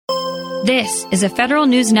This is a Federal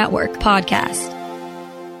News Network podcast.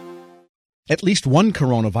 At least one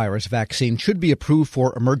coronavirus vaccine should be approved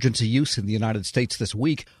for emergency use in the United States this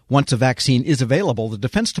week. Once a vaccine is available, the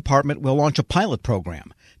Defense Department will launch a pilot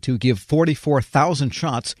program to give 44,000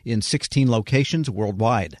 shots in 16 locations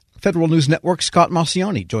worldwide. Federal News Network's Scott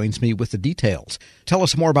Maucione joins me with the details. Tell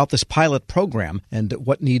us more about this pilot program and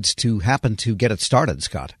what needs to happen to get it started,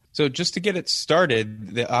 Scott. So just to get it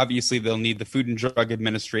started, obviously they'll need the Food and Drug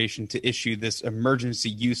Administration to issue this emergency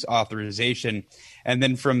use authorization. And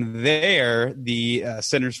then from there, the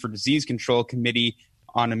Centers for Disease Control Committee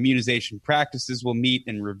on Immunization Practices will meet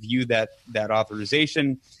and review that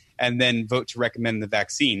authorization and then vote to recommend the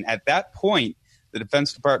vaccine. At that point, the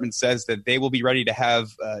Defense Department says that they will be ready to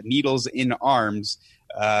have needles in arms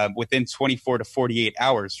within 24 to 48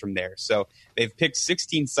 hours from there. So they've picked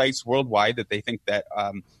 16 sites worldwide that they think that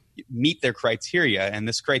meet their criteria. And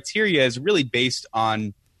this criteria is really based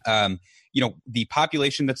on, the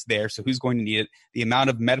population that's there. So who's going to need it, the amount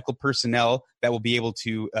of medical personnel that will be able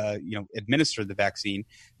to, administer the vaccine,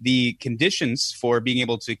 the conditions for being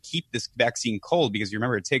able to keep this vaccine cold, because you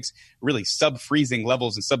remember it takes really sub-freezing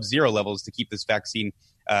levels and sub-zero levels to keep this vaccine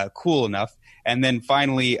cool enough. And then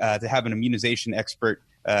finally, to have an immunization expert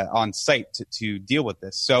on site to deal with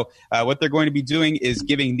this. So what they're going to be doing is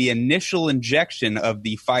giving the initial injection of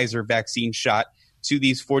the Pfizer vaccine shot to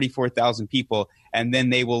these 44,000 people, and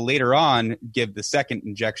then they will later on give the second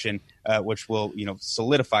injection, which will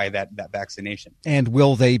solidify that vaccination. And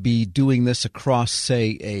will they be doing this across,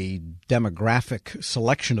 say, a demographic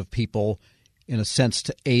selection of people in a sense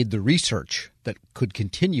to aid the research that could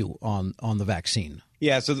continue on the vaccine?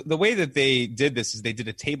 Yeah, so the way that they did this is they did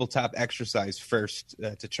a tabletop exercise first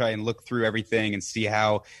to try and look through everything and see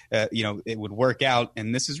how it would work out.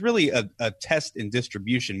 And this is really a test in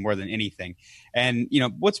distribution more than anything. And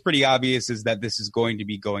what's pretty obvious is that this is going to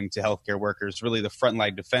be going to healthcare workers, really the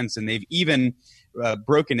frontline defense. And they've even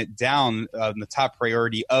broken it down on the top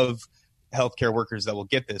priority of healthcare workers that will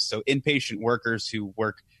get this. So inpatient workers who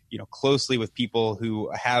work closely with people who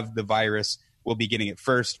have the virus will be getting it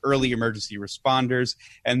first, early emergency responders,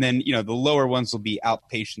 and then, the lower ones will be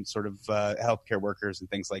outpatient sort of healthcare workers and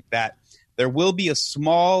things like that. There will be a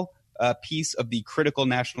small piece of the critical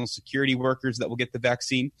national security workers that will get the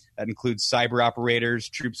vaccine. That includes cyber operators,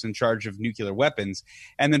 troops in charge of nuclear weapons.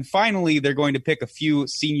 And then finally, they're going to pick a few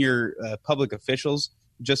senior public officials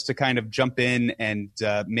just to kind of jump in and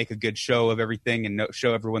make a good show of everything and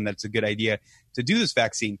show everyone that it's a good idea to do this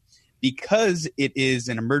vaccine. Because it is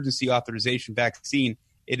an emergency authorization vaccine,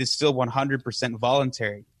 it is still 100%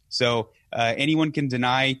 voluntary. So anyone can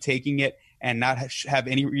deny taking it and not have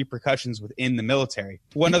any repercussions within the military.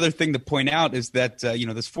 One other thing to point out is that,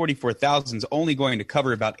 this 44,000 is only going to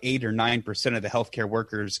cover about 8 or 9% of the healthcare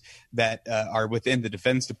workers that are within the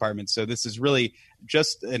Defense Department. So this is really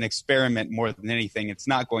just an experiment more than anything. It's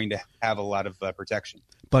not going to have a lot of protection.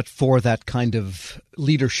 But for that kind of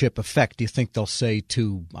leadership effect, do you think they'll say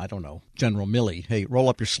to, General Milley, hey, roll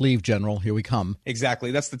up your sleeve, General, here we come?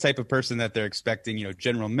 Exactly. That's the type of person that they're expecting,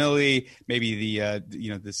 General Milley, maybe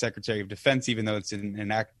the Secretary of Defense, even though it's in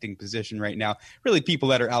an acting position right now, really people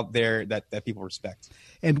that are out there that people respect.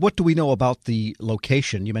 And what do we know about the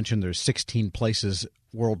location? You mentioned there's 16 places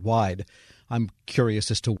worldwide. I'm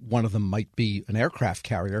curious as to one of them might be an aircraft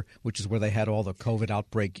carrier, which is where they had all the COVID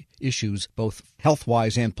outbreak issues, both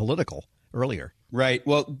health-wise and political, earlier. Right.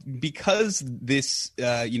 Well, because this,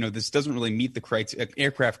 this doesn't really meet the criteria,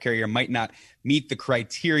 aircraft carrier might not meet the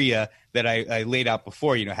criteria that I laid out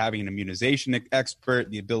before, having an immunization expert,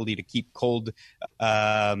 the ability to keep cold,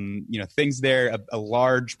 things there, a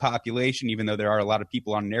large population, even though there are a lot of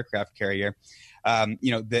people on an aircraft carrier.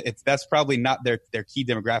 That's probably not their key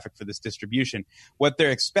demographic for this distribution. What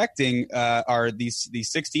they're expecting are these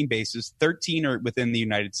 16 bases. 13 are within the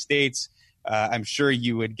United States. I'm sure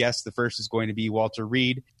you would guess the first is going to be Walter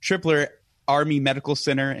Reed. Tripler Army Medical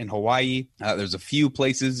Center in Hawaii. There's a few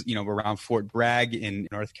places, around Fort Bragg in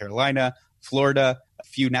North Carolina, Florida, a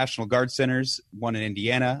few National Guard centers, one in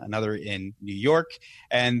Indiana, another in New York,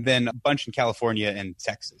 and then a bunch in California and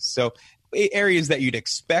Texas. So areas that you'd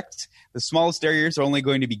expect. The smallest areas are only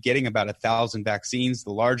going to be getting about 1,000 vaccines.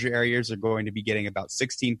 The larger areas are going to be getting about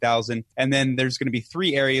 16,000. And then there's going to be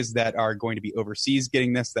 3 areas that are going to be overseas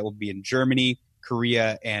getting this. That will be in Germany,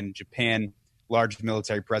 Korea, and Japan. Large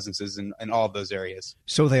military presences in all of those areas.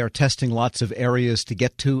 So they are testing lots of areas to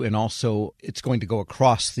get to, and also it's going to go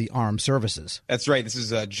across the armed services. That's right. This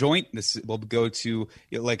is a joint. This will go to,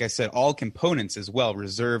 like I said, all components as well,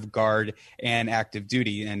 reserve, guard, and active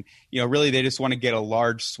duty. And, really they just want to get a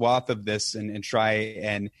large swath of this and try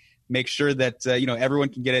and make sure that, everyone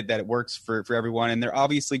can get it, that it works for everyone. And they're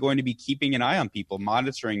obviously going to be keeping an eye on people,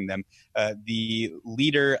 monitoring them. The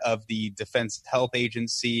leader of the Defense Health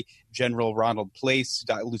Agency, Lieutenant General Ronald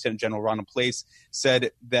Place,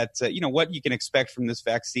 said that, what you can expect from this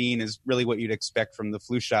vaccine is really what you'd expect from the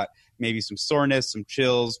flu shot. Maybe some soreness, some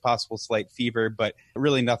chills, possible slight fever, but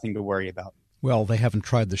really nothing to worry about. Well, they haven't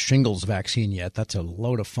tried the shingles vaccine yet. That's a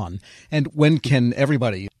load of fun. And when can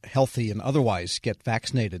everybody, healthy and otherwise, get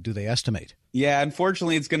vaccinated, do they estimate? Yeah,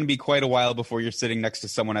 unfortunately, it's going to be quite a while before you're sitting next to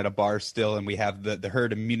someone at a bar still, and we have the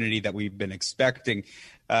herd immunity that we've been expecting.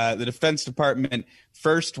 The Defense Department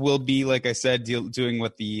first will be, like I said, doing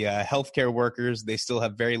with the healthcare workers. They still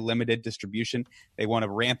have very limited distribution. They want to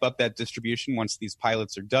ramp up that distribution once these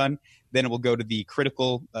pilots are done. Then it will go to the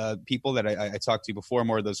critical people that I talked to before,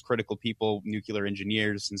 more of those critical people, nuclear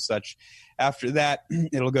engineers and such. After that,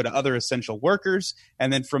 it'll go to other essential workers.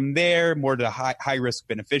 And then from there, more to high-risk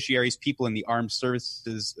beneficiaries, people in the armed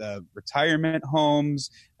services, retirement homes,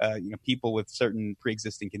 people with certain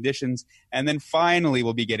pre-existing conditions. And then finally,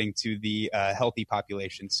 we'll be getting to the healthy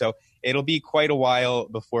population. So it'll be quite a while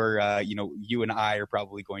before, you and I are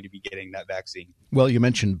probably going to be getting that vaccine. Well, you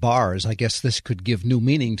mentioned bars. I guess this could give new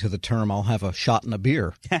meaning to the term, I'll have a shot and a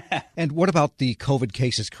beer. And what about the COVID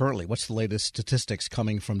cases currently? What's the latest statistics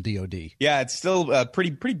coming from DOD? Yeah, it's still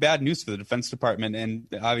pretty bad news for the Defense Department and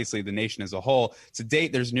obviously the nation as a whole. To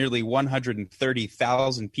date, there's nearly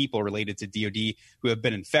 130,000 people related to DOD who have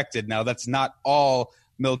been infected. Now, that's not all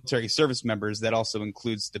military service members. That also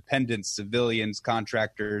includes dependents, civilians,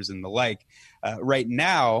 contractors, and the like. Right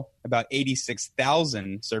now, about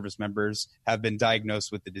 86,000 service members have been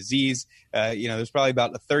diagnosed with the disease. There's probably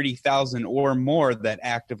about 30,000 or more that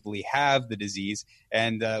actively have the disease.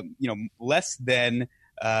 And, less than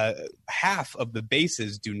half of the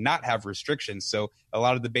bases do not have restrictions. So a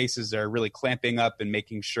lot of the bases are really clamping up and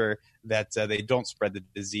making sure that they don't spread the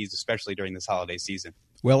disease, especially during this holiday season.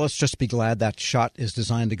 Well, let's just be glad that shot is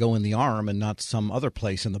designed to go in the arm and not some other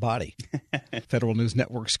place in the body. Federal News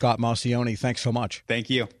Network Scott Maucione, thanks so much. Thank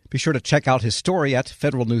you. Be sure to check out his story at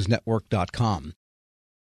federalnewsnetwork.com.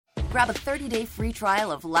 Grab a 30-day free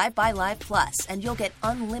trial of Live by Live Plus, and you'll get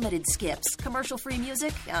unlimited skips, commercial-free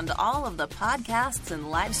music, and all of the podcasts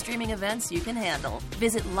and live streaming events you can handle.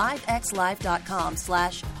 Visit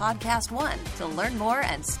livexlive.com/podcast1 to learn more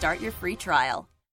and start your free trial.